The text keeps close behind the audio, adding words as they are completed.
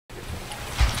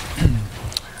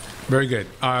Very good.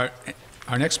 Our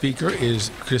next speaker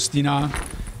is Cristina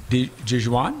De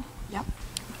Juan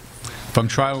from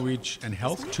TrialReach and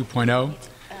Health 2.0.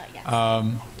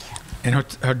 And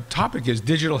her topic is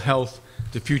Digital Health,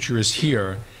 the Future is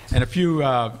Here. And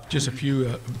just a few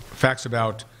facts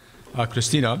about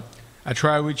Cristina. At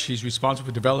TrialReach, she's responsible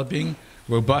for developing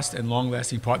robust and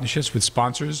long-lasting partnerships with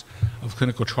sponsors of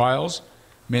clinical trials,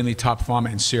 mainly top pharma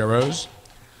and CROs.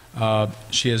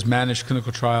 She has managed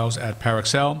clinical trials at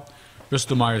Parexel,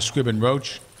 Bristol Myers Squibb and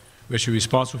Roche, where she's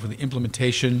responsible for the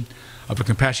implementation of a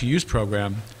compassionate use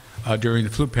program during the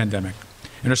flu pandemic.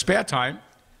 In her spare time,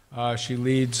 she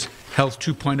leads Health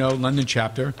 2.0 London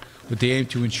chapter with the aim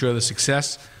to ensure the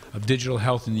success of digital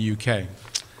health in the UK.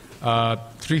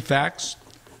 3 facts.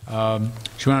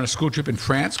 She went on a school trip in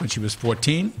France when she was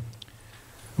 14,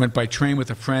 went by train with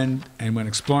a friend and went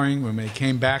exploring. When they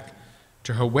came back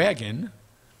to her wagon,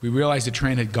 we realized the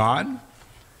train had gone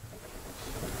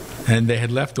and they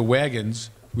had left the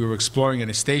wagons. We were exploring in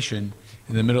a station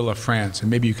in the middle of France. And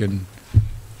maybe you can...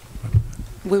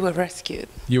 We were rescued.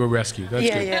 You were rescued. That's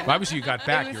good. Yeah. Well, obviously you got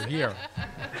back. You're here.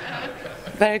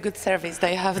 Very good service.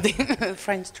 They have the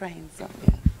French train. So,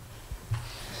 yeah.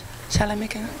 Shall I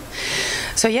make it?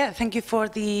 So yeah, thank you for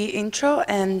the intro.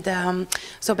 And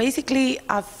so basically,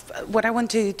 what I want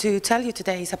to tell you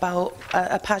today is about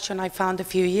a passion I found a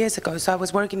few years ago. So I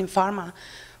was working in pharma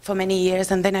for many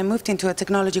years, and then I moved into a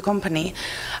technology company.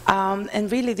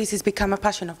 And really, this has become a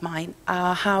passion of mine,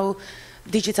 how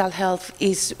digital health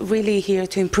is really here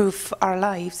to improve our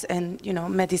lives and, you know,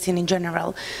 medicine in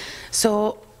general.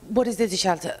 So what is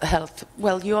digital health?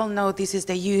 Well, you all know this is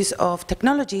the use of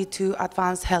technology to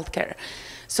advance healthcare.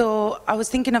 So I was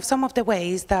thinking of some of the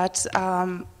ways that,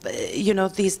 you know,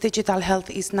 this digital health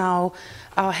is now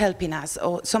helping us,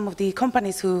 or some of the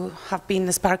companies who have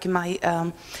been sparking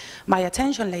my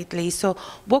attention lately. So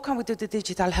what can we do to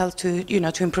digital health to, you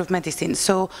know, to improve medicine?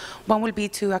 So one will be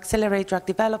to accelerate drug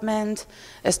development,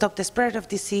 stop the spread of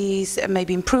disease,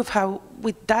 maybe improve how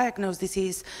we diagnose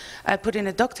disease, putting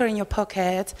a doctor in your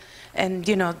pocket, and,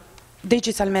 you know,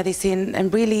 digital medicine,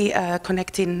 and really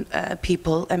connecting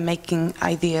people and making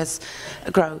ideas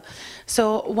grow.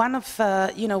 So one of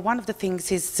the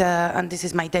things is, and this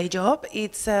is my day job,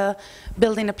 it's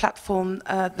building a platform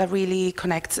that really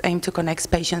aims to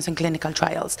connect patients and clinical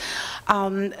trials.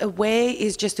 A way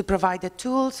is just to provide the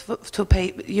tools to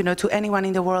pay, you know, to anyone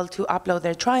in the world to upload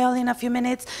their trial in a few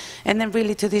minutes, and then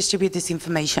really to distribute this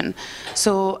information.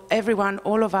 So everyone,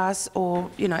 all of us, or,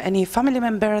 you know, any family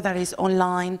member that is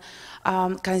online,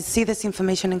 can see this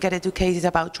information and get educated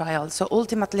about trials. So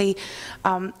ultimately,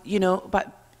 you know,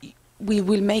 but we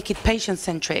will make it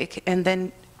patient-centric, and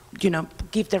then, you know,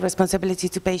 give the responsibility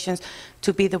to patients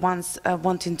to be the ones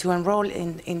wanting to enroll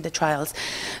in the trials.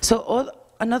 So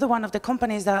another one of the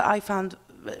companies that I found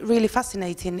really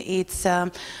fascinating, it's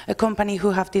a company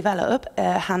who have developed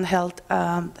a handheld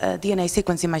DNA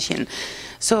sequencing machine.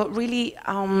 So really,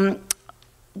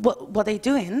 what they're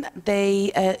doing,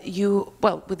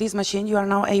 with this machine, you are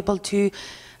now able to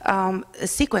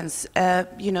sequence,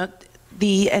 you know,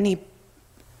 any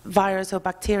virus or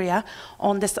bacteria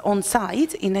on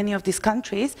site in any of these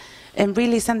countries, and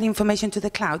really send the information to the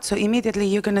cloud. So immediately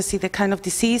you're going to see the kind of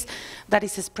disease that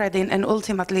is spreading, and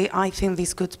ultimately I think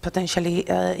this could potentially,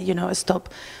 you know, stop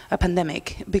a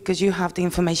pandemic, because you have the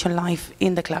information live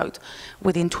in the cloud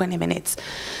within 20 minutes.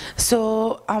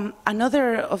 So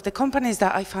another of the companies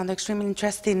that I found extremely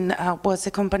interesting was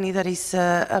a company that is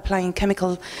applying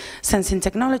chemical sensing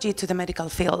technology to the medical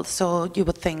field. So you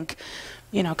would think,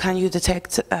 you know, can you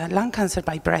detect lung cancer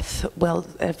by breath? Well,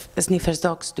 if sniffers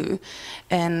dogs do.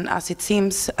 And as it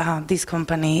seems, this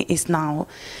company is now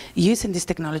using this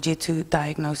technology to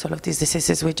diagnose all of these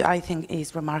diseases, which I think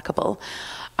is remarkable.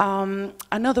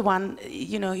 Another one,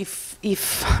 you know,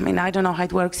 I mean, I don't know how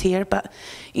it works here, but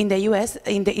in the US,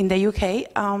 in the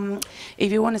UK, if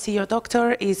you want to see your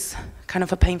doctor, it's kind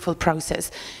of a painful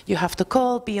process. You have to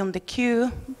call, be on the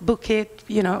queue, book it,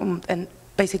 you know, and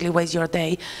basically waste your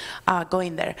day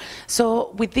going there.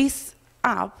 So with this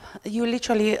app, you're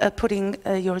literally putting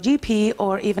your GP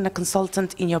or even a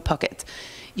consultant in your pocket.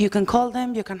 You can call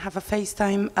them, you can have a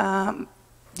FaceTime,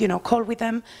 you know, call with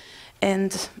them,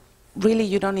 and really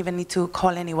you don't even need to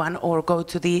call anyone or go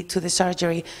to the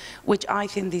surgery, which I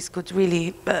think this could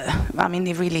really, I mean,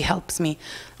 it really helps me,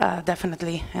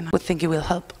 definitely, and I would think it will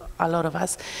help a lot of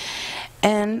us.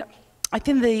 And I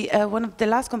think one of the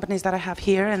last companies that I have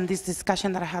here, and this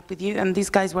discussion that I had with you, and these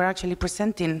guys were actually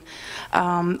presenting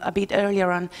a bit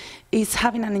earlier on, is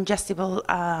having an ingestible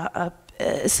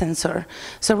sensor.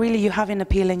 So really you're having a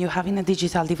pill and you're having a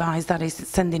digital device that is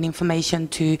sending information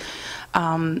to,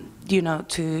 you know,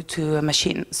 to a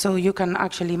machine. So you can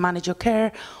actually manage your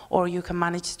care, or you can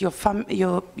manage your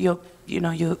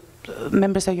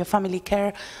members of your family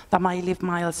care that might live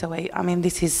miles away. I mean,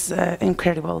 this is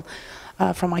incredible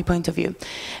from my point of view.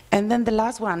 And then the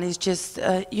last one is just,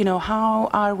 you know, how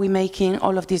are we making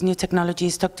all of these new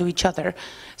technologies talk to each other?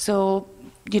 So,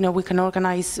 you know, we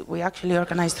actually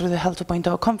organize through the Health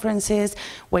 2.0 conferences,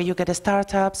 where you get a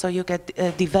startups, or you get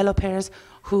developers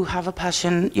who have a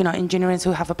passion, you know, engineers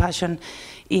who have a passion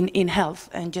in health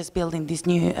and just building these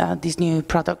new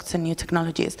products and new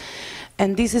technologies.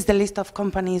 And this is the list of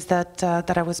companies that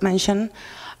I was mentioned.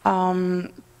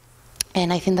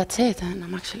 And I think that's it, and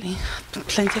I'm actually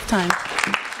plenty of time.